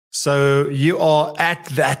So you are at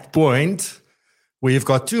that point where you've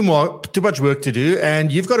got too much work to do,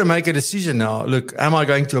 and you've got to make a decision now. Look, am I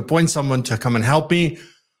going to appoint someone to come and help me,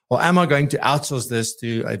 or am I going to outsource this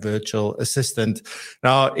to a virtual assistant?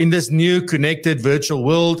 Now, in this new connected virtual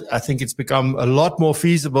world, I think it's become a lot more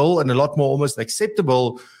feasible and a lot more almost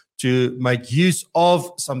acceptable to make use of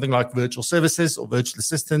something like virtual services or virtual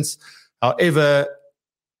assistants. However,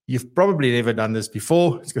 you've probably never done this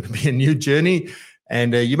before. It's going to be a new journey,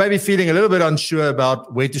 and you may be feeling a little bit unsure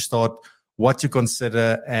about where to start, what to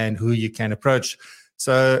consider, and who you can approach.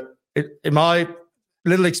 So in my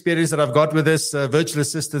little experience that I've got with this, virtual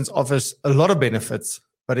assistants offers a lot of benefits,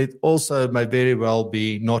 but it also may very well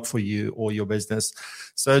be not for you or your business.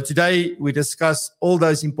 So today we discuss all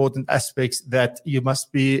those important aspects that you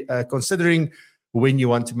must be considering when you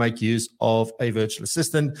want to make use of a virtual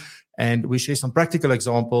assistant. And we share some practical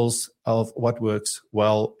examples of what works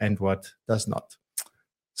well and what does not.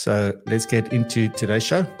 So let's get into today's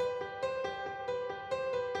show.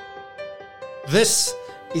 This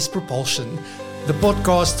is Propulsion, the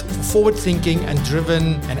podcast for forward-thinking and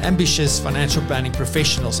driven and ambitious financial planning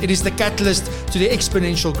professionals. It is the catalyst to the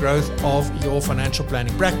exponential growth of your financial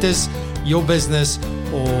planning practice, your business,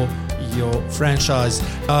 or your franchise.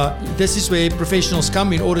 This is where professionals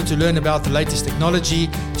come in order to learn about the latest technology,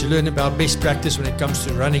 to learn about best practice when it comes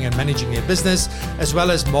to running and managing their business, as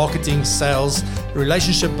well as marketing, sales,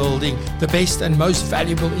 relationship building, the best and most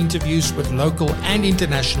valuable interviews with local and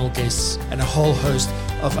international guests, and a whole host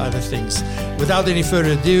of other things. Without any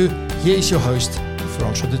further ado, here is your host,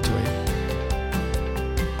 Francois du Toit.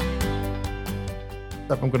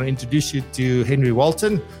 I'm going to introduce you to Henry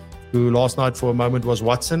Walton, who last night for a moment was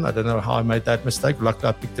Watson. I don't know how I made that mistake. Luckily,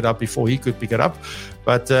 I picked it up before he could pick it up.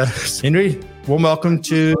 But Henry, warm welcome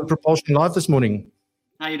to Propulsion Live this morning.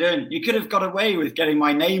 How you doing? You could have got away with getting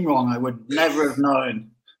my name wrong. I would never have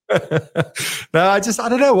known. No, I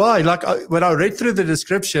don't know why. When I read through the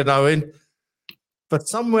description, I went, but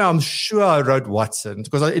somewhere I'm sure I wrote Watson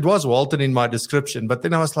because it was Walton in my description. But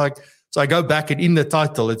then I was like, so I go back and in the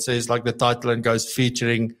title, it says like the title and goes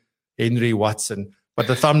featuring Henry Watson. But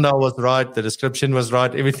the thumbnail was right, the description was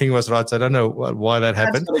right, everything was right. So I don't know why that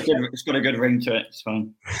happened. It's got a good ring to it. It's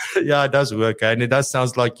fine. Yeah, it does work, and it does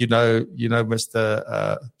sound like you know,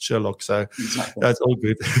 Mr. Sherlock. So exactly. That's all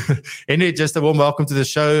good. Anyway, just a warm welcome to the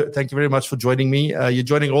show. Thank you very much for joining me. You're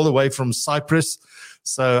joining all the way from Cyprus,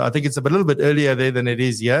 so I think it's a little bit earlier there than it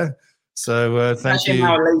is here. So thank you. An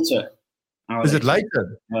hour later. Is it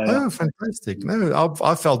later? Oh, fantastic. No,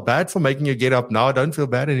 I felt bad for making you get up. Now I don't feel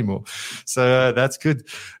bad anymore. So that's good.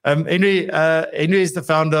 Henry is the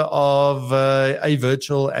founder of A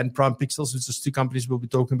Virtual and Prime Pixels, which is two companies we'll be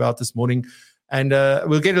talking about this morning. And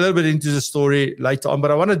we'll get a little bit into the story later on.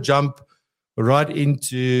 But I want to jump right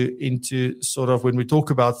into sort of when we talk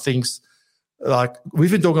about things like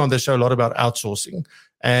we've been talking on the show a lot about outsourcing.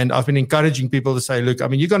 And I've been encouraging people to say, look, I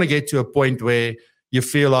mean, you're going to get to a point where you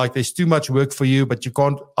feel like there's too much work for you, but you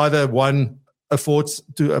can't either one afford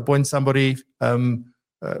to appoint somebody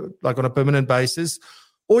like on a permanent basis,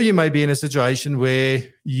 or you may be in a situation where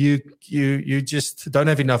you just don't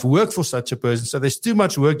have enough work for such a person. So there's too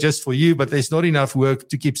much work just for you, but there's not enough work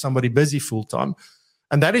to keep somebody busy full time,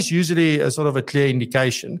 and that is usually a sort of a clear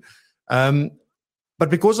indication. But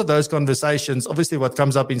because of those conversations, obviously what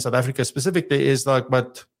comes up in South Africa specifically is like,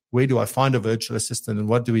 but where do I find a virtual assistant and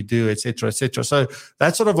what do we do, et cetera, et cetera. So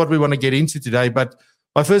that's sort of what we want to get into today. But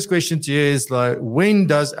my first question to you is like, when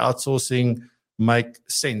does outsourcing make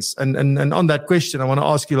sense? And on that question, I want to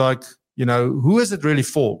ask you like, you know, who is it really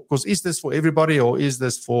for? Because is this for everybody or is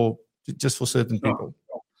this just for certain people?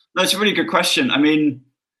 That's a really good question. I mean,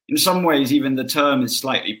 in some ways, even the term is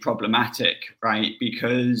slightly problematic, right?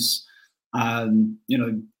 Because,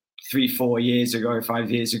 3-4 years ago,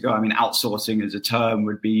 5 years ago, I mean, outsourcing as a term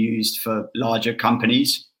would be used for larger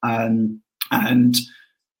companies and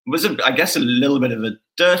was, I guess, a little bit of a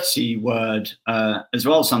dirty word as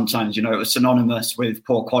well sometimes. You know, it was synonymous with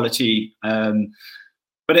poor quality.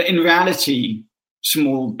 But in reality,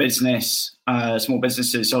 small businesses,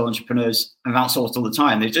 sole entrepreneurs have outsourced all the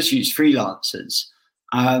time. They just use freelancers.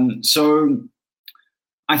 So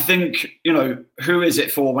I think, who is it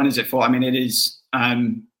for? When is it for? I mean, it is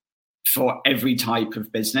for every type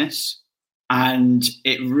of business. And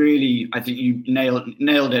it really, I think you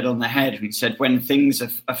nailed it on the head when you said when things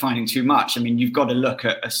are finding too much. I mean, you've got to look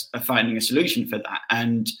at finding a solution for that.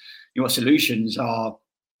 And your solutions are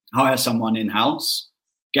hire someone in-house,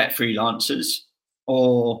 get freelancers,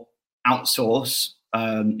 or outsource,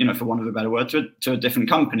 for want of a better word, to a different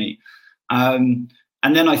company. And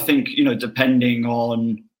then I think, depending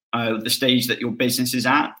on the stage that your business is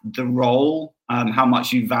at, the role how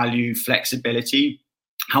much you value flexibility,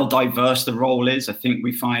 how diverse the role is. I think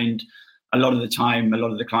we find a lot of the time, a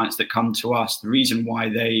lot of the clients that come to us, the reason why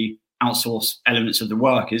they outsource elements of the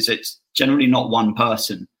work is it's generally not one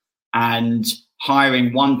person. And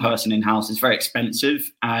hiring one person in-house is very expensive.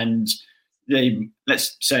 And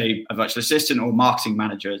let's say a virtual assistant or a marketing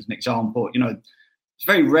manager as an example, it's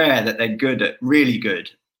very rare that they're really good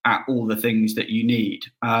at all the things that you need.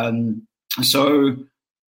 So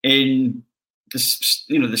in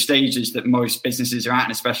the stages that most businesses are at,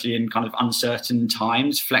 and especially in kind of uncertain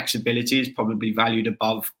times, flexibility is probably valued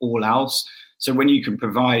above all else. So when you can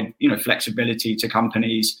provide, flexibility to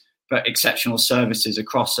companies, but exceptional services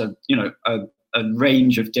across a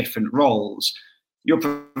range of different roles, you're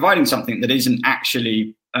providing something that isn't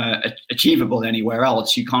actually achievable anywhere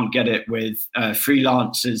else. You can't get it with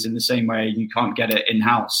freelancers in the same way you can't get it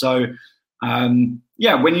in-house. So when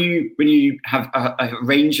you have a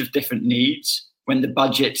range of different needs, when the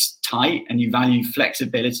budget's tight and you value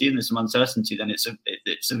flexibility and there's some uncertainty, then it's a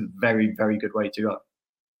very, very good way to go.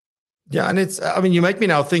 Yeah, and you make me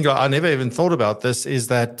now think, I never even thought about this, is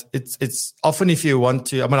that it's often if you want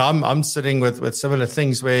to, I'm sitting with similar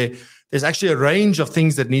things where there's actually a range of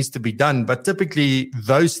things that needs to be done, but typically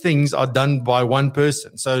those things are done by one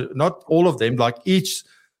person. So not all of them, like each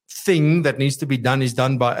thing that needs to be done is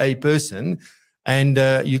done by a person, and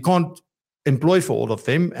you can't employ for all of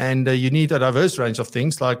them. And you need a diverse range of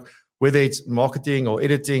things, like whether it's marketing or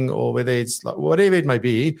editing or whether it's like whatever it may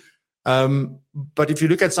be. But if you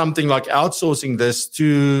look at something like outsourcing this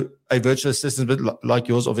to a virtual assistant like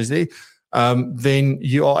yours, obviously, then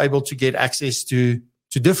you are able to get access to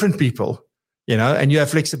different people, and you have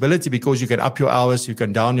flexibility because you can up your hours, you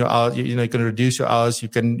can down your hours, you can reduce your hours, you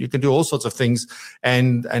can do all sorts of things,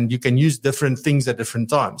 and you can use different things at different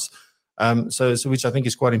times. So which I think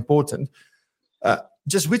is quite important.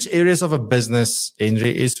 Just which areas of a business,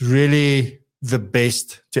 Henry, is really the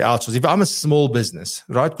best to outsource? If I'm a small business,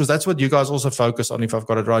 right? Because that's what you guys also focus on, if I've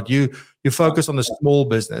got it right. You focus on the small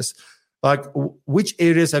business. Like, which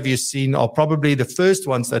areas have you seen are probably the first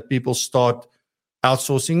ones that people start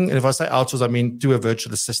outsourcing? And if I say outsource, I mean to a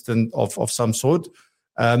virtual assistant of some sort.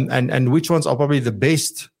 And which ones are probably the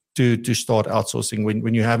best to start outsourcing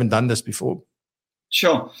when you haven't done this before?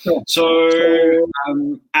 Sure. So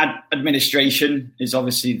administration is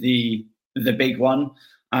obviously the big one.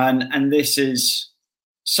 And this is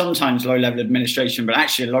sometimes low-level administration, but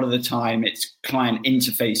actually a lot of the time it's client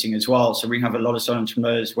interfacing as well. So we have a lot of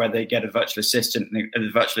entrepreneurs where they get a virtual assistant, and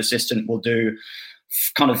the virtual assistant will do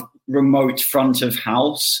kind of remote front of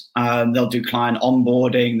house. They'll do client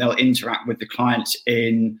onboarding. They'll interact with the clients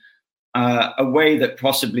in a way that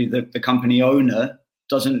possibly the company owner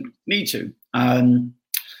doesn't need to.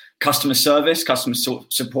 Customer service, customer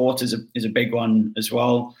support is a big one as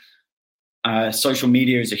well. Social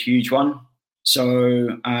media is a huge one.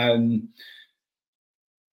 So,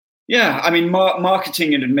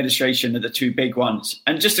 marketing and administration are the two big ones.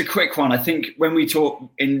 And just a quick one, I think when we talk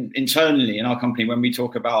internally in our company, when we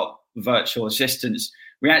talk about virtual assistants,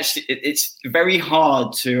 it's very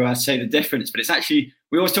hard to say the difference, but it's actually,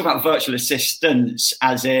 we always talk about virtual assistants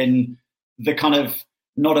as in the kind of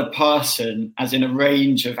not a person, as in a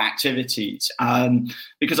range of activities.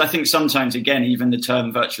 Because I think sometimes, again, even the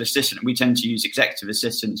term virtual assistant, we tend to use executive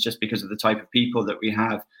assistants just because of the type of people that we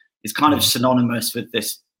have, is kind of synonymous with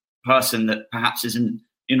this person that perhaps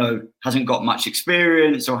hasn't got much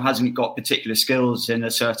experience or hasn't got particular skills in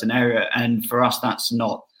a certain area. And for us, that's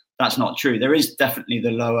not true. There is definitely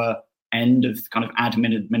the lower end of kind of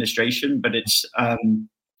admin administration, but it's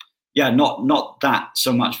not that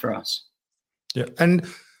so much for us. Yeah, and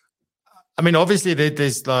I mean, obviously,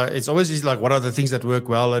 there's like, it's always like, what are the things that work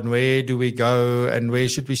well, and where do we go, and where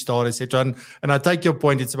should we start, etc. And I take your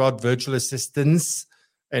point. It's about virtual assistants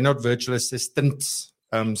and not virtual assistants.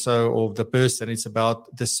 Or the person. It's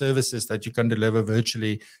about the services that you can deliver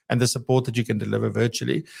virtually and the support that you can deliver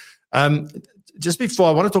virtually. Just before,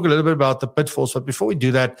 I want to talk a little bit about the pitfalls, but before we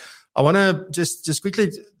do that, I want to just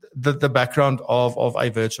quickly the background of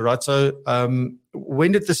iVirtual, right? So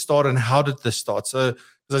when did this start and how did this start? So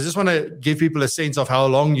because I just want to give people a sense of how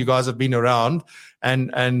long you guys have been around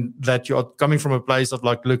and that you're coming from a place of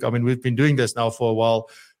like, look, I mean, we've been doing this now for a while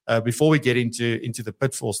before we get into the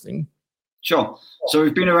pitfalls thing. Sure. So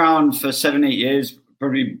we've been around for 7-8 years,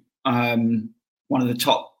 probably one of the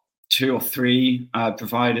top 2 or 3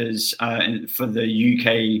 providers for the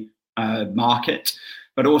UK market.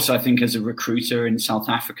 But also, I think as a recruiter in South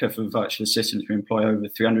Africa for virtual assistants, we employ over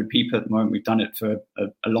 300 people at the moment. We've done it for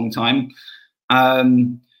a long time.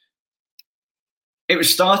 It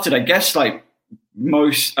was started, I guess, like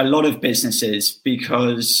a lot of businesses,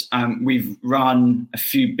 because we've run a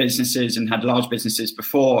few businesses and had large businesses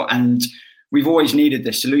before, and we've always needed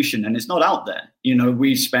this solution, and it's not out there.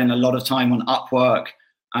 We spend a lot of time on Upwork,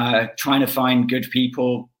 trying to find good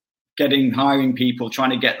people, hiring people, trying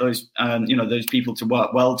to get those those people to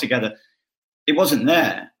work well together. It wasn't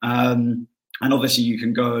there. And obviously you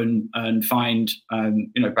can go and find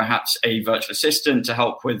perhaps a virtual assistant to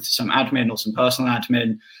help with some admin or some personal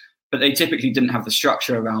admin, but they typically didn't have the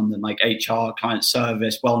structure around them, like HR, client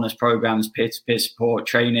service, wellness programs, peer-to-peer support,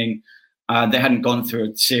 training. They hadn't gone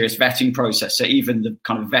through a serious vetting process. So even the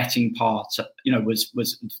kind of vetting part,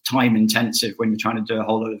 was time intensive when you're trying to do a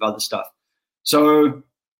whole lot of other stuff. So,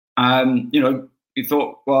 we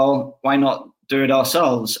thought, well, why not do it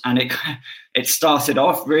ourselves? And it started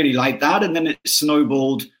off really like that, and then it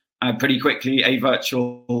snowballed pretty quickly. A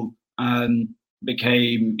Virtual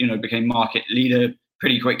became market leader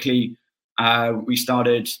pretty quickly. We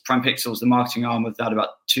started Prime Pixels, the marketing arm of that, about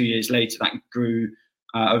 2 years later. That grew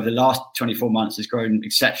over the last 24 months, has grown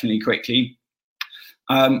exceptionally quickly.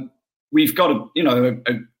 We've got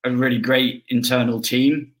a really great internal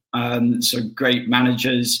team, so great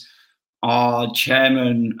managers. Our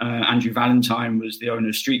chairman, Andrew Valentine, was the owner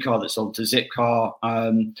of Streetcar that sold to Zipcar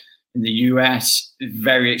in the US,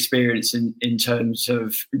 very experienced in terms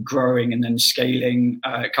of growing and then scaling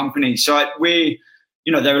companies. So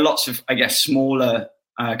there are lots of, I guess, smaller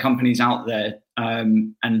companies out there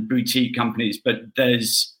and boutique companies, but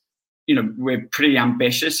we're pretty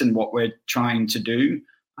ambitious in what we're trying to do,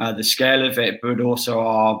 the scale of it, but also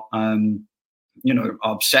our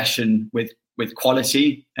obsession with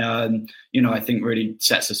quality, I think really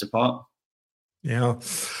sets us apart. Yeah.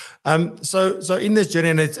 So in this journey,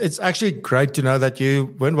 and it's actually great to know that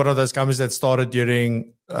you weren't one of those companies that started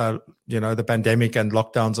during, the pandemic and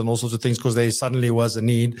lockdowns and all sorts of things, because there suddenly was a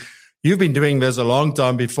need. You've been doing this a long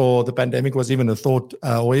time before the pandemic was even a thought,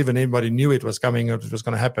 or even anybody knew it was coming, or it was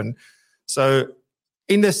going to happen. So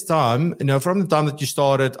in this time, from the time that you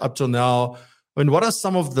started up till now, what are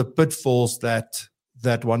some of the pitfalls that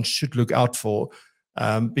one should look out for?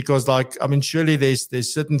 Because surely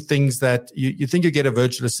there's certain things that you think you get a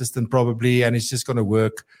virtual assistant probably, and it's just going to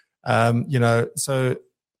work. So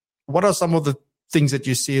what are some of the things that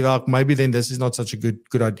you see, like maybe then this is not such a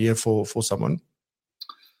good idea for someone?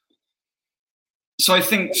 So I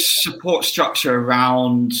think support structure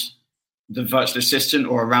around the virtual assistant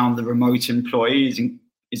or around the remote employee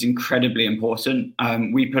is incredibly important.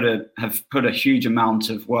 We have put a huge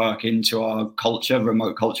amount of work into our culture,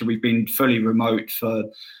 remote culture. We've been fully remote for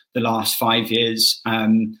the last 5 years.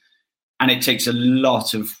 And it takes a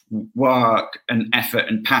lot of work and effort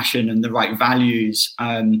and passion and the right values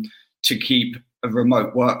to keep a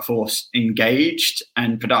remote workforce engaged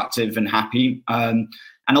and productive and happy.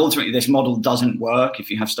 And ultimately, this model doesn't work if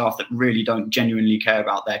you have staff that really don't genuinely care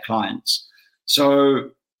about their clients.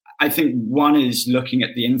 So I think one is looking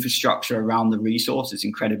at the infrastructure around the resource is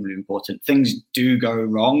incredibly important. Things do go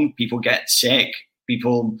wrong. People get sick.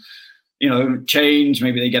 People, change.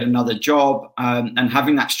 Maybe they get another job. And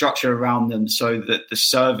having that structure around them so that the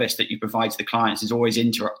service that you provide to the clients is always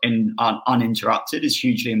uninterrupted is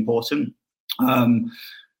hugely important.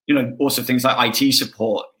 Also things like IT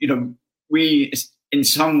support. We, in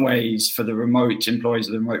some ways, for the remote employees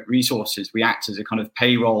of the remote resources, we act as a kind of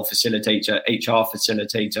payroll facilitator, HR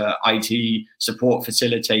facilitator, IT support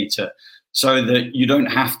facilitator, so that you don't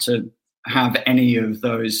have to have any of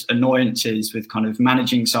those annoyances with kind of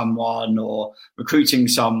managing someone or recruiting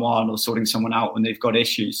someone or sorting someone out when they've got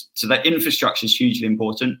issues. So that infrastructure is hugely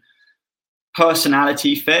important.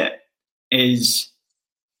 Personality fit is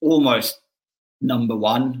almost number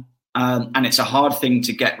one. And it's a hard thing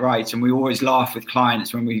to get right. And we always laugh with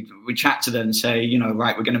clients when we chat to them and say,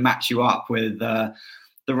 right, we're going to match you up with the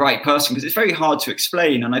right person, because it's very hard to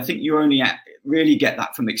explain. And I think you only really get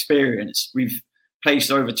that from experience. We've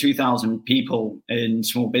placed over 2,000 people in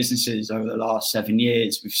small businesses over the last 7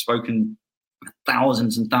 years. We've spoken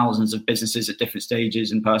thousands and thousands of businesses at different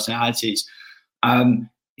stages and personalities.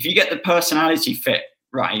 If you get the personality fit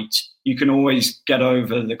right, you can always get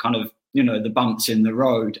over the kind of the bumps in the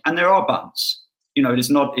road, and there are bumps. It's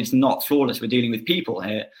not flawless. We're dealing with people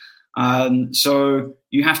here, so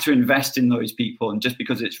you have to invest in those people. And just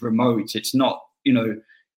because it's remote, it's not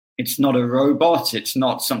it's not a robot. It's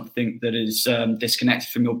not something that is disconnected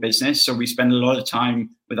from your business. So we spend a lot of time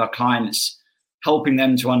with our clients, helping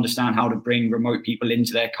them to understand how to bring remote people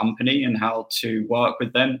into their company and how to work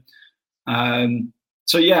with them.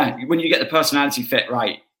 So yeah, when you get the personality fit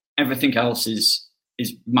right, everything else is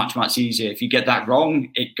much, much easier. If you get that wrong,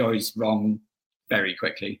 it goes wrong very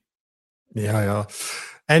quickly. Yeah.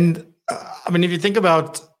 And I mean, if you think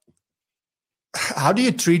about how do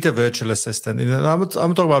you treat a virtual assistant? You know, I'm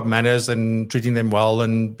talking about manners and treating them well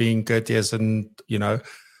and being courteous and, you know,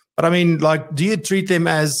 but I mean, like, do you treat them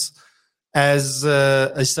as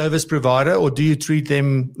a service provider, or do you treat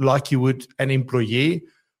them like you would an employee,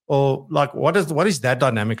 or like what is that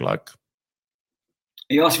dynamic like?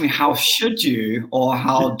 You ask me how should you, or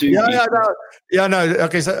how do people? No.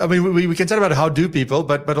 Okay, so I mean, we can talk about how do people,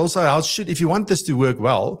 but also how should, if you want this to work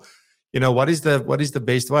well, you know, what is the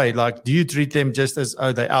best way? Like, do you treat them just as,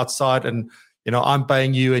 oh, they're outside and, you know, I'm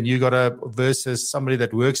paying you and you got to, versus somebody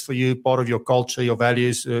that works for you, part of your culture, your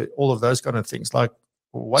values, all of those kind of things. Like,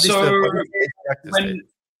 what is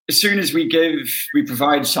as soon as we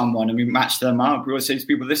provide someone and we match them up, we always say to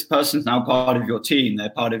people, this person's now part of your team. They're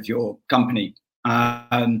part of your company.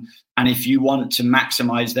 And if you want to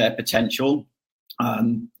maximize their potential,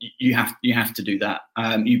 you have to do that.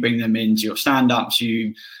 You bring them into your stand-ups,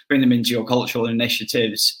 you bring them into your cultural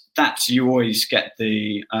initiatives. That's, you always get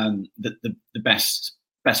the best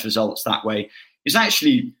results that way. It's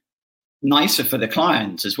actually nicer for the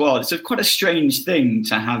client as well. It's quite a strange thing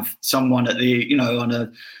to have someone at the, you know, on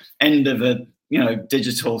a end of a, you know,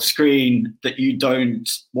 digital screen that you don't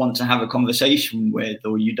want to have a conversation with,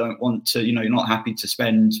 or you don't want to, you know, you're not happy to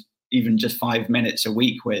spend even just 5 minutes a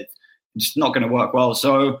week with. It's not going to work well.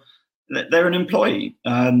 So they're an employee.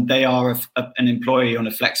 They are an employee on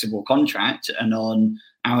a flexible contract and on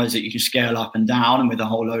hours that you can scale up and down, and with a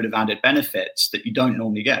whole load of added benefits that you don't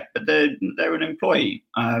normally get. But they're an employee.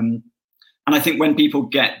 And I think when people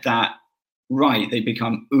get that right, they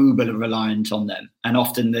become uber reliant on them. And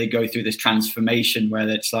often they go through this transformation where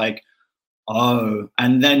it's like, oh,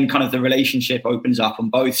 and then kind of the relationship opens up on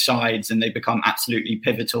both sides and they become absolutely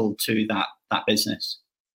pivotal to that business.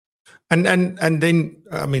 And then,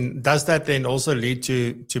 I mean, does that then also lead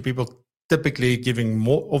to people typically giving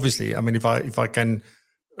more? Obviously, I mean, if I can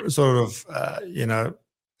sort of, you know,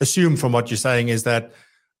 assume from what you're saying is that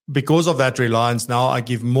because of that reliance, now I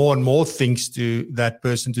give more and more things to that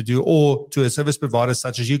person to do, or to a service provider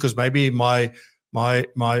such as you, because maybe my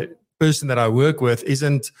person that I work with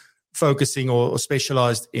isn't focusing or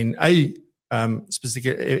specialized in a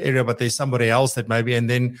specific area, but there's somebody else that maybe, and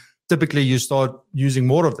then typically you start using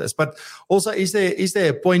more of this. But also, is there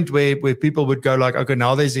a point where people would go like, okay,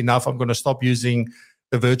 now there's enough, I'm going to stop using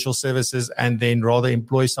the virtual services and then rather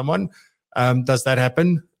employ someone? Does that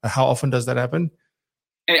happen? How often does that happen?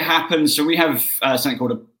 It happens. So we have something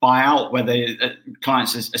called a buyout, where the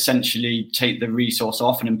clients essentially take the resource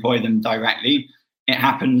off and employ them directly. It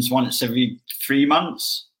happens once every 3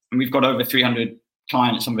 months, and we've got over 300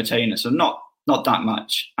 clients on retainer, so not that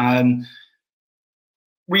much. I'm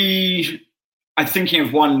thinking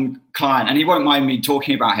of one client, and he won't mind me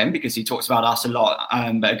talking about him because he talks about us a lot,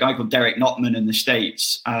 but a guy called Derek Notman in the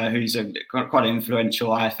States, who's quite an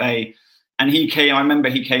influential IFA. And I remember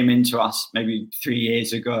he came into us maybe 3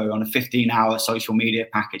 years ago on a 15-hour social media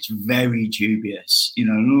package, very dubious, you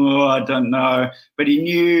know, I don't know. But he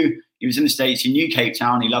knew, he was in the States, he knew Cape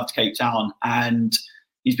Town, he loved Cape Town. And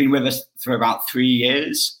he's been with us for about 3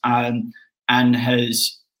 years, and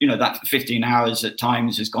has, you know, that 15 hours at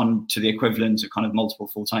times has gone to the equivalent of kind of multiple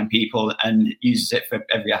full-time people, and uses it for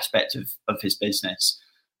every aspect of his business.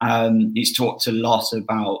 He's talked a lot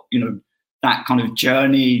about, you know, that kind of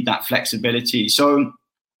journey, that flexibility. So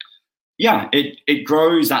yeah, it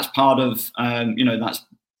grows. That's part of, you know, that's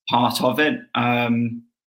part of it.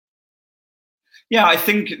 Yeah, I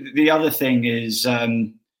think the other thing is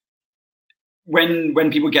when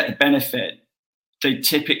people get the benefit, they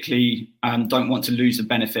typically don't want to lose the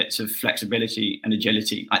benefits of flexibility and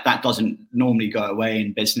agility. Like, that doesn't normally go away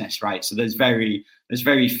in business, right? So there's very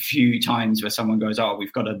few times where someone goes, oh,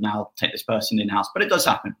 we've got to now take this person in-house, but it does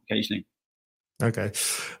happen occasionally. Okay.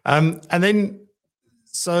 And then,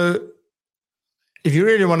 so if you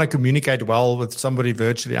really want to communicate well with somebody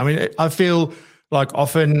virtually, I mean, I feel like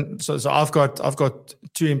often, so I've got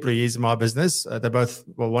 2 employees in my business. They're both,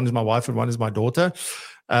 well, one is my wife and one is my daughter.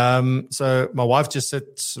 So my wife just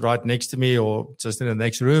sits right next to me or just in the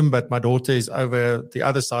next room, but my daughter is over the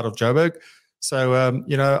other side of Joburg. So,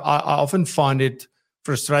 you know, I often find it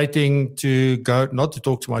frustrating to go, not to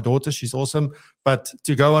talk to my daughter, she's awesome, but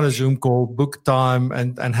to go on a Zoom call, book time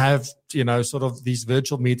and have, you know, sort of these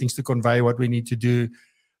virtual meetings to convey what we need to do.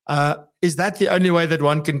 Is that the only way that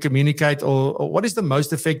one can communicate, or what is the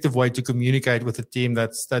most effective way to communicate with a team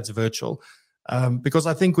that's virtual? Because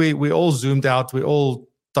I think we all zoomed out, we all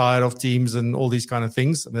tired of Teams and all these kind of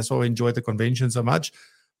things, and that's why we enjoy the convention so much.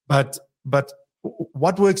 But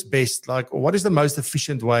what works best? Like, what is the most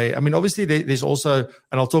efficient way? I mean, obviously there's also,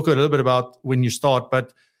 and I'll talk a little bit about when you start,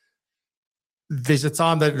 but there's a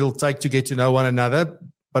time that it'll take to get to know one another.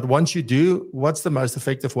 But once you do, what's the most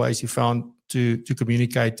effective ways you found to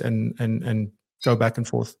communicate and go back and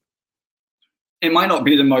forth? It might not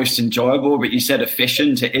be the most enjoyable, but you said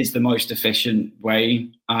efficient. It is the most efficient way.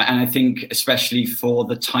 And I think especially for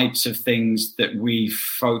the types of things that we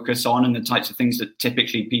focus on and the types of things that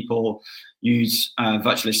typically people use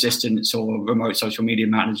virtual assistants or remote social media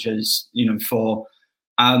managers, for.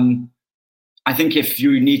 I think if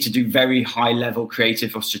you need to do very high level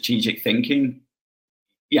creative or strategic thinking,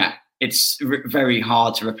 it's very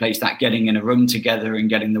hard to replace that getting in a room together and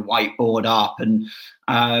getting the whiteboard up. And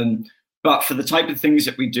but for the type of things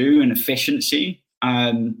that we do and efficiency,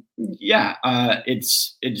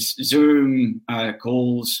 it's Zoom,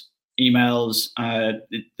 calls, emails,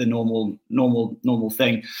 the normal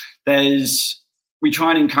thing. We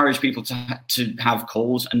try and encourage people to have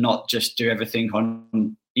calls and not just do everything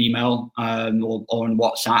on email or on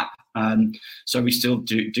WhatsApp. So we still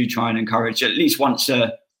do try and encourage at least once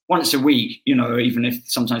a week, even if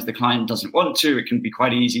sometimes the client doesn't want to. It can be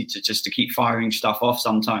quite easy to keep firing stuff off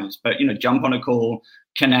sometimes. But, jump on a call,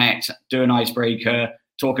 connect, do an icebreaker,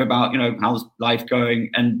 talk about, how's life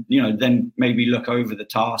going, and, then maybe look over the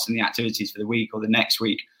tasks and the activities for the week or the next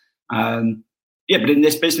week. But in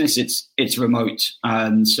this business, it's remote.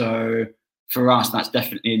 So for us, that's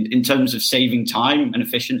definitely, in terms of saving time and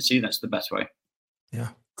efficiency, that's the best way. Yeah,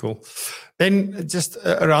 cool. Then just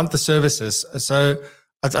around the services. So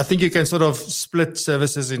I think you can sort of split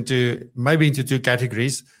services into two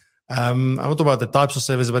categories. I'm not talking about the types of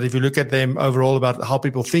services, but if you look at them overall about how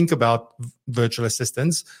people think about virtual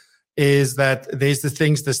assistants, is that there's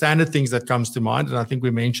the standard things that comes to mind. And I think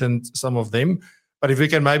we mentioned some of them. But if we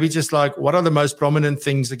can maybe just what are the most prominent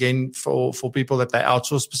things, again, for people that they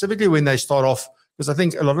outsource, specifically when they start off? Because I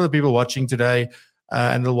think a lot of the people watching today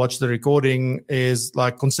and they'll watch the recording is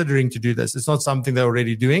considering to do this. It's not something they're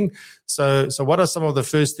already doing. So what are some of the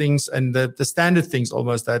first things and the standard things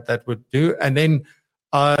almost that would do? And then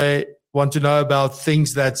I want to know about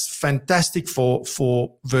things that's fantastic for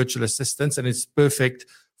virtual assistants and it's perfect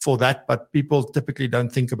for that, but people typically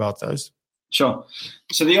don't think about those. Sure.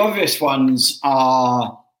 So the obvious ones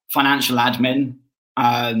are financial admin.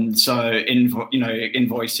 So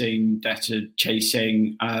invoicing, debtor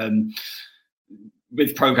chasing,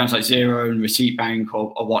 with programs like Xero and Receipt Bank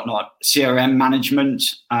or whatnot, CRM management,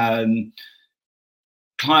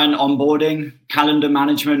 client onboarding, calendar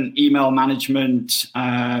management, email management,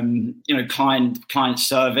 client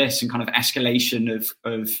service and kind of escalation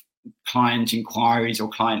of client inquiries or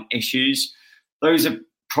client issues. Those are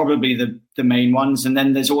probably the main ones. And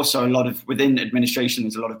then there's also a lot of, within administration,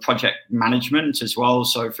 there's a lot of project management as well.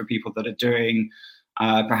 So for people that are doing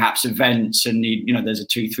perhaps events and need, there's a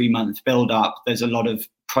 2-3 month build up, there's a lot of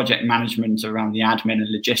project management around the admin and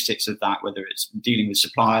logistics of that, whether it's dealing with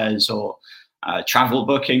suppliers or travel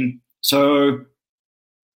booking. So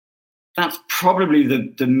that's probably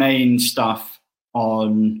the main stuff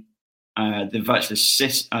on the virtual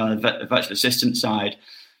assistant side.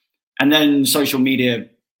 And then social media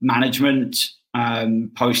management,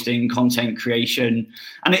 posting, content creation.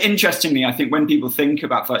 And interestingly, I think when people think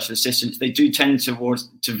about virtual assistants, they do tend to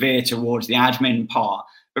veer towards the admin part.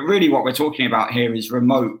 But really what we're talking about here is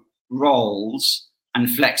remote roles and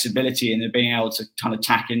flexibility and being able to kind of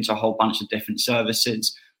tack into a whole bunch of different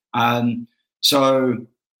services. So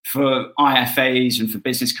for IFAs and for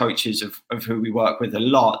business coaches of who we work with a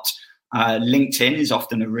lot, LinkedIn is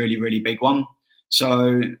often a really, really big one.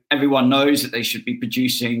 So everyone knows that they should be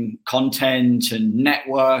producing content and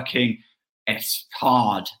networking. It's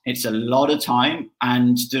hard. It's a lot of time.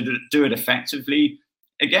 And to do it effectively,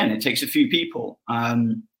 again, it takes a few people.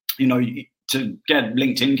 To get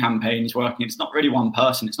LinkedIn campaigns working, it's not really one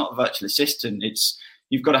person. It's not a virtual assistant.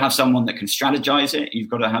 You've got to have someone that can strategize it. You've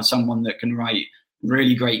got to have someone that can write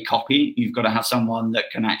really great copy. You've got to have someone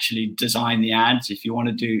that can actually design the ads. If you want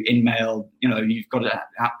to do in-mail, you've got to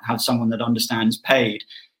have someone that understands paid.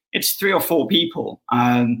 It's 3 or 4 people.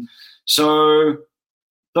 So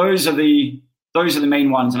those are the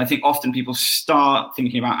main ones. And I think often people start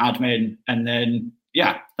thinking about admin and then,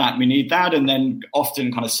 that we need that. And then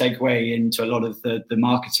often kind of segue into a lot of the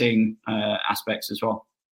marketing aspects as well.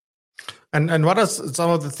 And what are some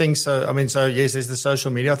of the things? So yes, there's the social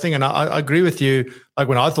media thing. And I agree with you. Like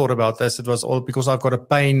when I thought about this, it was all because I've got a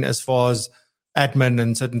pain as far as admin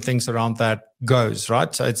and certain things around that goes,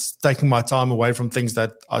 right? So it's taking my time away from things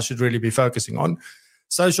that I should really be focusing on.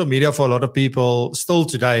 Social media for a lot of people still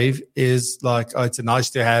today is it's a nice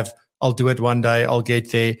to have. I'll do it one day. I'll get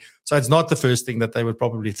there. So it's not the first thing that they would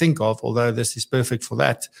probably think of, although this is perfect for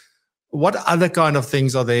that. what other kind of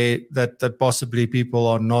things are there that possibly people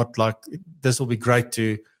are not like, this will be great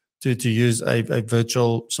to use a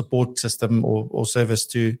virtual support system or service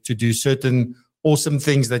to do certain awesome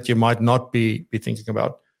things that you might not be thinking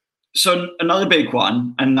about? So another big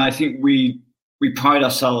one, and I think we pride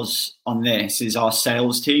ourselves on this, is our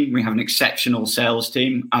sales team. We have an exceptional sales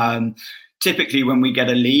team. Typically, when we get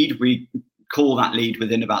a lead, we call that lead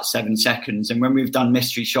within about 7 seconds. And when we've done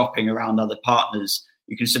mystery shopping around other partners,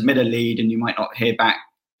 you can submit a lead and you might not hear back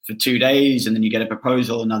for 2 days, and then you get a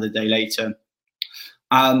proposal another day later.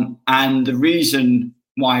 And the reason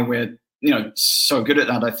why we're so good at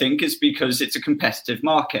that, I think, is because it's a competitive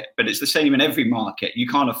market, but it's the same in every market. You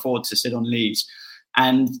can't afford to sit on leads.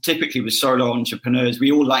 And typically with solo entrepreneurs,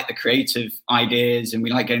 we all like the creative ideas and we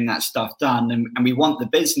like getting that stuff done, and we want the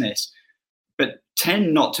business, but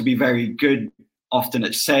tend not to be very good often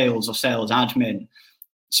at sales or sales admin.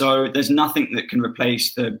 So there's nothing that can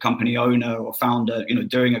replace the company owner or founder,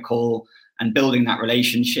 doing a call and building that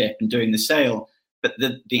relationship and doing the sale. But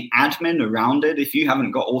the admin around it, if you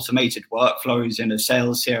haven't got automated workflows in a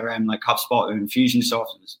sales CRM like HubSpot or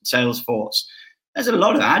Infusionsoft, Salesforce, there's a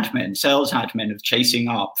lot of admin, sales admin, of chasing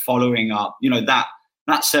up, following up.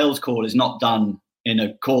 That sales call is not done in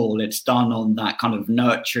a call. It's done on that kind of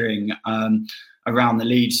nurturing around the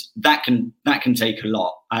leads. That can take a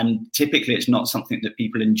lot. And typically it's not something that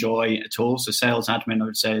people enjoy at all. So sales admin, I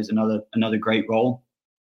would say, is another great role.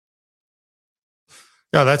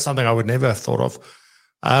 Yeah, that's something I would never have thought of.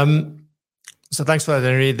 So thanks for that,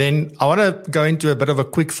 Henry. Then I want to go into a bit of a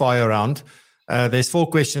quick fire round. There's 4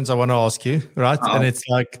 questions I want to ask you, right? Oh. And it's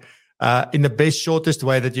like, in the best, shortest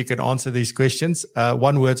way that you can answer these questions.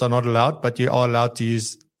 1 words are not allowed, but you are allowed to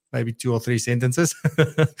use maybe 2 or 3 sentences.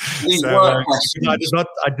 I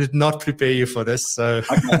did not prepare you for this. So,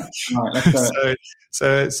 okay. All right, let's go.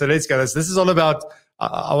 so let's go. This is all about,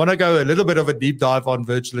 I want to go a little bit of a deep dive on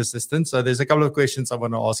virtual assistants. So there's a couple of questions I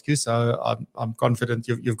want to ask you. So I'm confident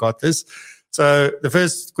you've got this. So the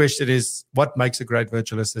first question is, what makes a great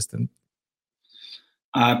virtual assistant?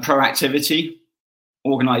 Proactivity,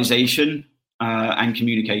 organization, and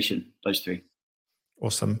communication. Those 3.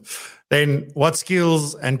 Awesome. Then what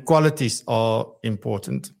skills and qualities are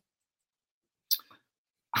important?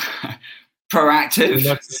 Proactive.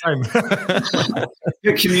 That's the same.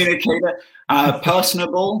 Good communicator,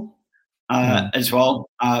 personable as well,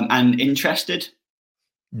 and interested.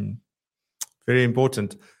 Very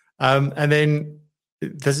important. And then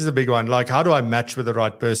this is a big one. Like, how do I match with the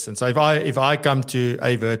right person? So if I come to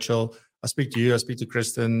a virtual, I speak to you, I speak to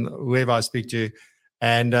Kristen, whoever I speak to,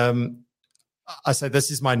 and I say,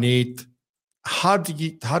 this is my need.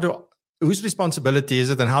 Whose responsibility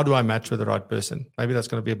is it, and how do I match with the right person? Maybe that's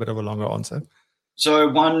going to be a bit of a longer answer. So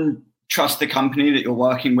 1, trust the company that you're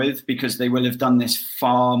working with, because they will have done this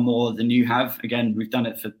far more than you have. Again, we've done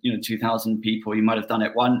it for 2,000 people. You might have done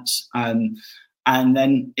it once, and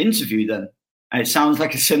then interview them. And it sounds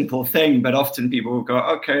like a simple thing, but often people will go,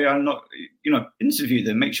 okay, I'm not, interview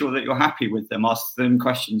them, make sure that you're happy with them, ask them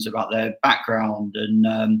questions about their background,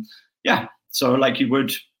 and so like you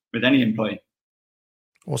would with any employee.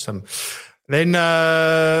 Awesome. Then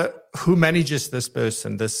who manages this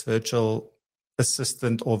person, this virtual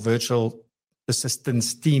assistant or virtual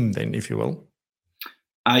assistants team then, if you will?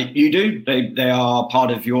 You do. They are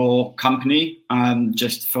part of your company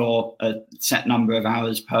just for a set number of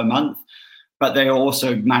hours per month, but they are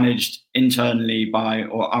also managed internally by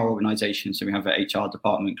our organization. So we have an HR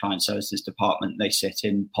department, client services department. They sit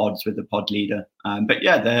in pods with the pod leader. But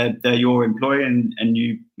yeah, they're your employee, and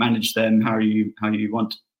you manage them how you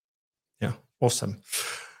want. Yeah, awesome.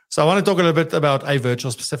 So I want to talk a little bit about A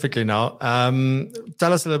Virtual specifically now.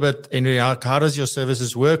 Tell us a little bit, Henry, how does your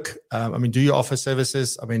services work? Do you offer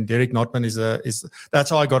services? Derek Notman is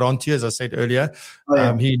that's how I got onto you, as I said earlier. Oh,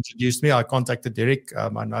 yeah. He introduced me. I contacted Derek. I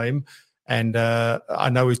know him. And I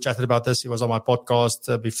know we've chatted about this. He was on my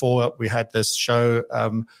podcast before we had this show.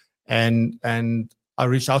 And I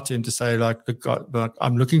reached out to him to say, like,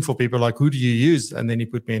 I'm looking for people, like, who do you use? And then he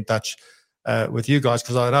put me in touch with you guys,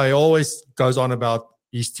 because I know he always goes on about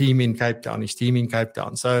his team in Cape Town.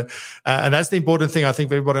 So, and that's the important thing, I think,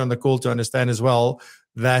 for everybody on the call to understand as well,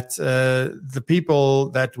 that the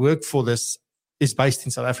people that work for this is based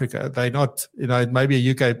in South Africa. They're not, it may be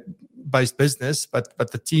a UK-based business, but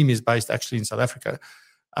the team is based actually in South Africa.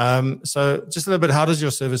 So just a little bit, how does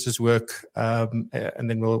your services work? And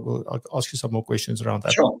then I'll ask you some more questions around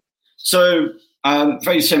that. Sure. So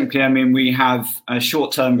very simply, we have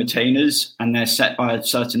short-term retainers, and they're set by a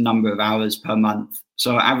certain number of hours per month.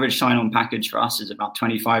 So average sign-on package for us is about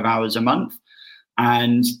 25 hours a month.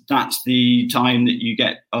 and that's the time that you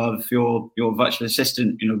get of your virtual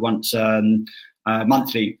assistant, once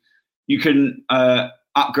monthly. You can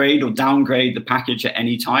upgrade or downgrade the package at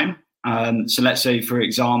any time. So let's say, for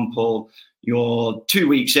example, you're 2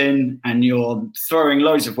 weeks in and you're throwing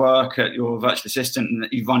loads of work at your virtual assistant and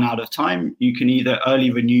you've run out of time. You can either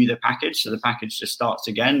early renew the package, so the package just starts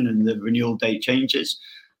again and the renewal date changes.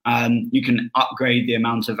 You can upgrade the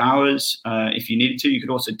amount of hours if you needed to. You could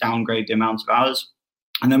also downgrade the amount of hours.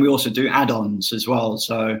 And then we also do add-ons as well.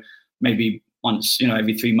 So maybe once,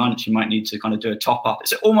 every 3 months, you might need to kind of do a top up.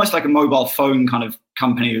 It's almost like a mobile phone kind of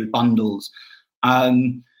company with bundles.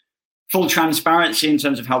 Full transparency in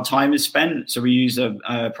terms of how time is spent. So we use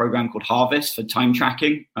a program called Harvest for time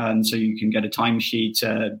tracking. So you can get a timesheet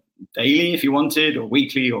daily if you wanted, or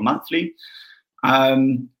weekly or monthly.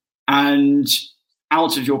 And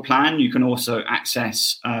out of your plan, you can also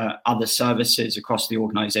access other services across the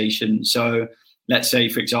organization. So let's say,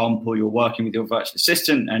 for example, you're working with your virtual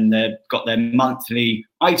assistant and they've got their monthly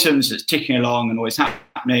items that's ticking along and always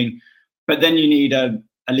happening. But then you need a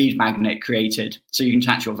lead magnet created. So you can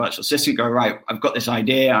chat to your virtual assistant, go, right, I've got this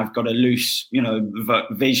idea. I've got a loose,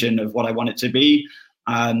 vision of what I want it to be.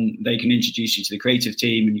 They can introduce you to the creative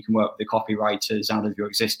team and you can work with the copywriters out of your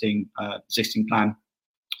existing plan.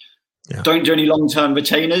 Yeah. Don't do any long-term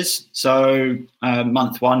retainers. So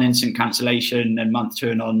month 1, instant cancellation, and month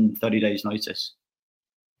 2 and on 30 days notice.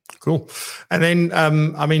 Cool. And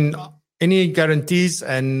then, any guarantees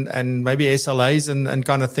and maybe SLAs and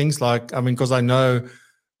kind of things because I know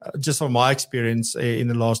just from my experience in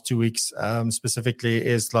the last 2 weeks specifically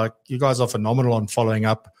is like you guys are phenomenal on following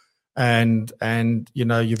up and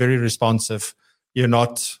you're very responsive. You're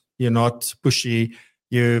not pushy.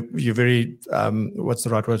 You're very what's the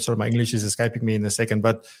right word? Sorry, my English is escaping me in a second,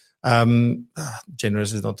 but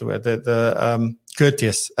generous is not the word. The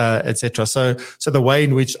courteous, etc. So the way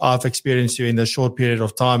in which I've experienced you in the short period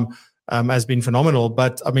of time has been phenomenal.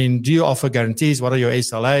 But do you offer guarantees? What are your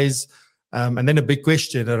SLAs? And then a big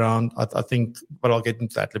question around, I think, but I'll get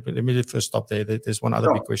into that. Let me first stop there. There's one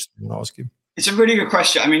other big question I want to ask you. It's a really good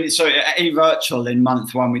question. So at A-Virtual in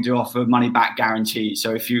month 1, we do offer money back guarantee.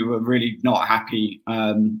 So if you were really not happy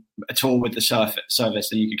at all with the service,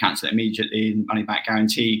 then you can cancel it immediately and money back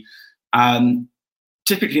guarantee.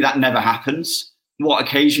 Typically that never happens. What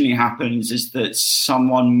occasionally happens is that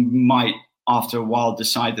someone might, after a while,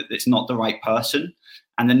 decide that it's not the right person.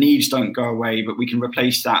 And the needs don't go away, but we can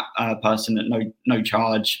replace that person at no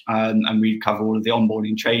charge, and we cover all of the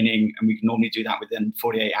onboarding training, and we can normally do that within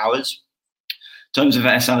 48 hours. In terms of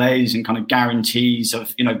SLAs and kind of guarantees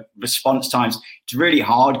of response times, it's really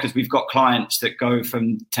hard because we've got clients that go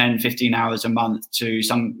from 10, 15 hours a month to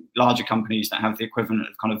some larger companies that have the equivalent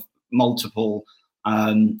of kind of multiple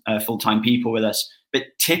full-time people with us. But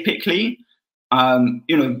typically,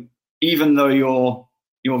 even though your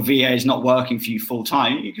VA is not working for you full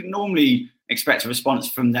time, you can normally expect a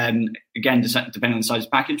response from them, again, depending on the size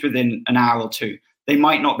of the package, within an hour or 2. They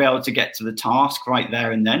might not be able to get to the task right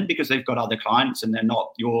there and then because they've got other clients and they're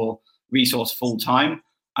not your resource full time.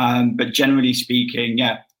 But generally speaking,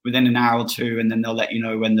 within an hour or 2, and then they'll let you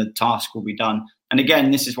know when the task will be done. And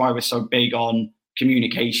again, this is why we're so big on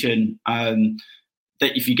communication,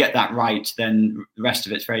 that if you get that right, then the rest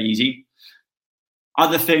of it's very easy.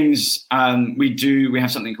 Other things we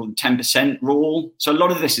have something called the 10% rule. So a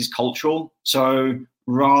lot of this is cultural. So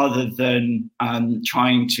rather than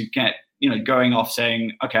trying to get, going off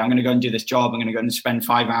saying, okay, I'm going to go and do this job. I'm going to go and spend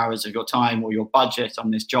 5 hours of your time or your budget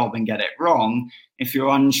on this job and get it wrong. If you're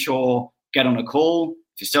unsure, get on a call.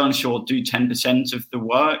 If you're still unsure, do 10% of the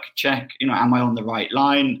work. Check, am I on the right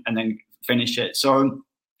line? And then finish it. So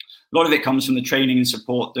a lot of it comes from the training and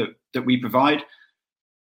support that we provide.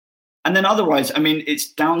 And then otherwise,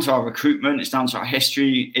 it's down to our recruitment, it's down to our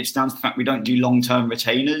history, it's down to the fact we don't do long-term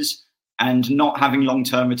retainers. And not having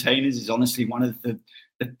long-term retainers is honestly one of the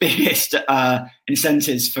biggest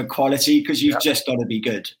incentives for quality, because you've just got to be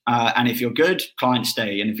good. And if you're good, clients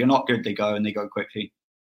stay. And if you're not good, they go, and they go quickly.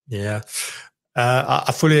 Yeah.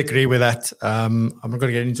 I fully agree with that. I'm not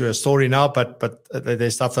going to get into a story now, but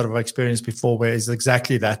there's stuff that I've experienced before where it's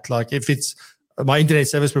exactly that. Like if it's my internet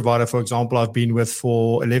service provider, for example, I've been with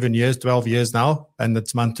for 11 years, 12 years now, and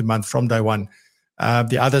it's month to month from day one.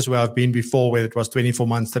 The others where I've been before, where it was 24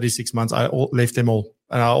 months, 36 months, I left them all.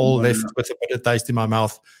 And I all left with a bitter taste in my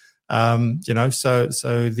mouth.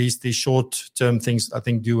 So these short-term things, I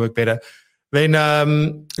think, do work better.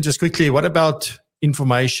 Then just quickly, what about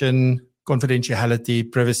information,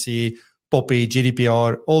 confidentiality, privacy? POPI,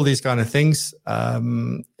 GDPR, all these kind of things,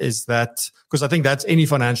 is that, because I think that's any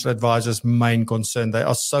financial advisor's main concern. They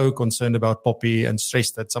are so concerned about POPI and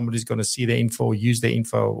stressed that somebody's going to see their info, or use their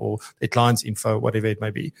info, or their client's info, whatever it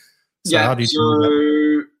may be. So how do you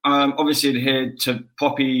do that? Obviously adhered to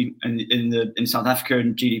POPI in South Africa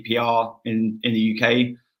and GDPR in the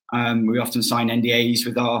UK. We often sign NDAs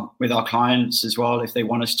with our clients as well if they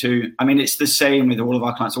want us to. I mean, it's the same with all of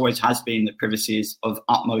our clients. Always has been that privacy is of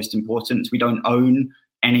utmost importance. We don't own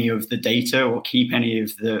any of the data or keep any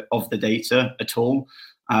of the data at all.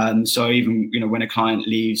 So even when a client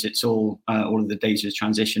leaves, it's all of the data is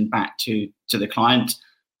transitioned back to the client.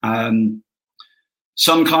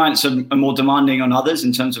 Some clients are more demanding on others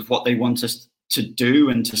in terms of what they want us to do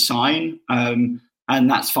and to sign. And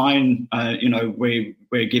that's fine.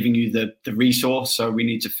 We're giving you the resource, so we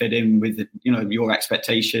need to fit in with your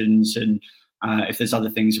expectations, and if there's other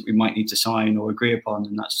things that we might need to sign or agree upon,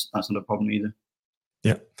 then that's not a problem either.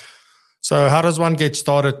 Yeah. So how does one get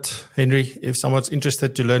started, Henry? If someone's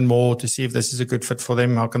interested to learn more, to see if this is a good fit for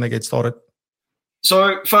them, how can they get started?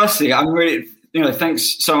 So firstly, I'm really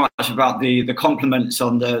thanks so much about the compliments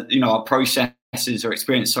on the our processes or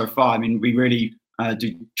experience so far. I mean, we really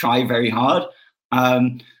do try very hard.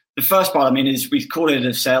 The first part, is we call it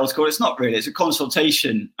a sales call. It's not really, it's a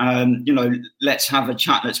consultation. Let's have a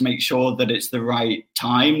chat. Let's make sure that it's the right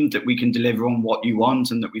time, that we can deliver on what you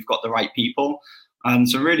want, and that we've got the right people.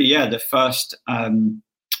 So really, the first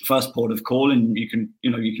port of call, and you can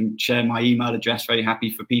share my email address. Very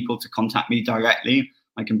happy for people to contact me directly.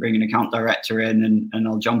 I can bring an account director in and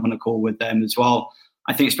I'll jump on a call with them as well.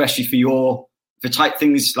 I think especially for type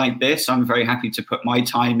things like this, I'm very happy to put my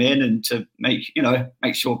time in and to make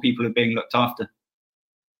sure people are being looked after.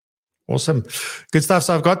 Awesome. Good stuff.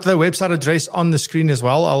 So I've got the website address on the screen as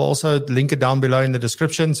well. I'll also link it down below in the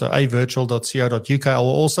description. So avirtual.co.uk. I'll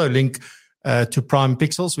also link to Prime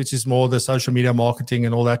Pixels, which is more the social media marketing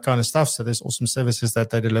and all that kind of stuff. So there's awesome services that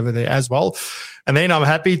they deliver there as well. And then I'm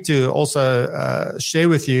happy to also share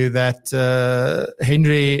with you that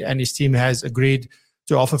Henry and his team has agreed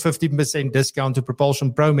to offer 15% discount to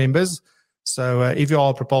Propulsion Pro members. So if you are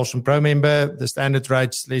a Propulsion Pro member, the standard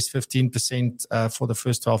rate's less 15% for the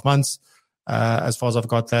first 12 months, as far as I've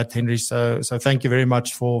got that, Henry. So thank you very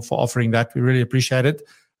much for offering that. We really appreciate it.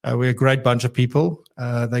 We're a great bunch of people.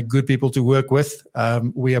 They're good people to work with.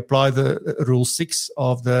 We apply the Rule 6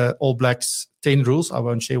 of the All Blacks 10 rules. I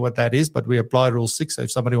won't share what that is, but we apply Rule 6. So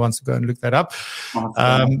if somebody wants to go and look that up. So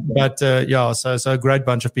a great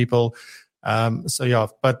bunch of people.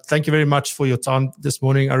 But thank you very much for your time this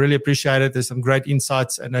morning. I really appreciate it. There's some great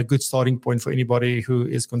insights and a good starting point for anybody who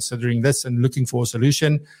is considering this and looking for a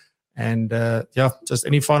solution. And just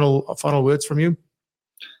any final words from you?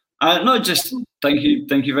 No, just thank you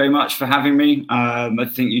very much for having me. I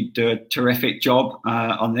think you do a terrific job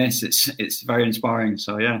on this. It's very inspiring.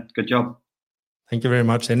 So good job. Thank you very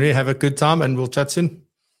much, Henry. Have a good time, and we'll chat soon.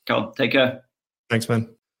 Cool. Take care. Thanks, man.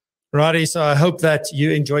 Righty, so I hope that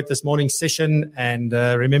you enjoyed this morning's session. And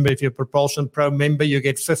remember, if you're a Propulsion Pro member, you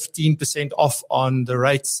get 15% off on the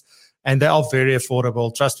rates. And they are very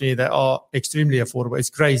affordable. Trust me, they are extremely affordable. It's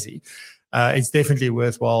crazy. It's definitely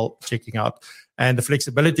worthwhile checking out. And the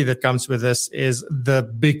flexibility that comes with this is the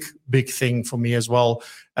big, big thing for me as well.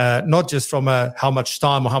 Not just from how much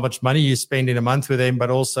time or how much money you spend in a month with them, but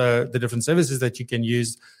also the different services that you can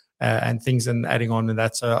use and things and adding on. And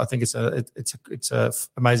that's, I think it's a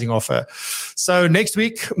amazing offer. So next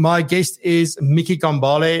week, my guest is Mickey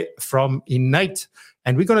Kambale from Innate,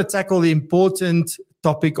 and we're going to tackle the important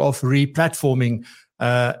topic of replatforming.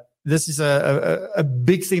 This is a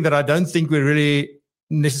big thing that I don't think we really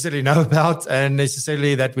necessarily know about and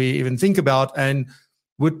necessarily that we even think about, and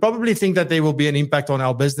would probably think that there will be an impact on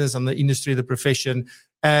our business, on the industry, the profession,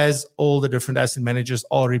 as all the different asset managers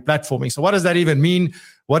are replatforming. So what does that even mean?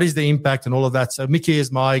 What is the impact and all of that? So Mickey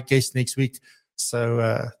is my guest next week.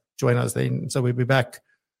 So join us then. So we'll be back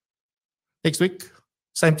next week.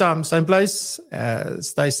 Same time, same place.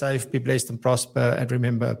 Stay safe, be blessed and prosper. And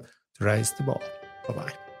remember to raise the bar.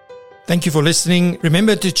 Bye-bye. Thank you for listening.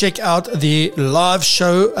 Remember to check out the live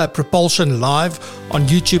show, Propulsion Live, on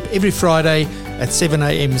YouTube every Friday at 7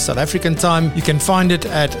 a.m. South African time. You can find it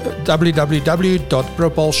at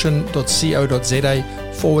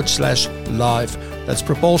www.propulsion.co.za/live. That's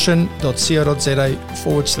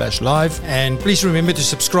propulsion.co.za/live. And please remember to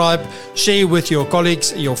subscribe, share with your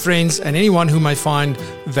colleagues, your friends, and anyone who may find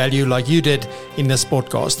value like you did in this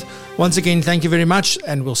podcast. Once again, thank you very much,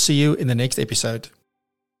 and we'll see you in the next episode.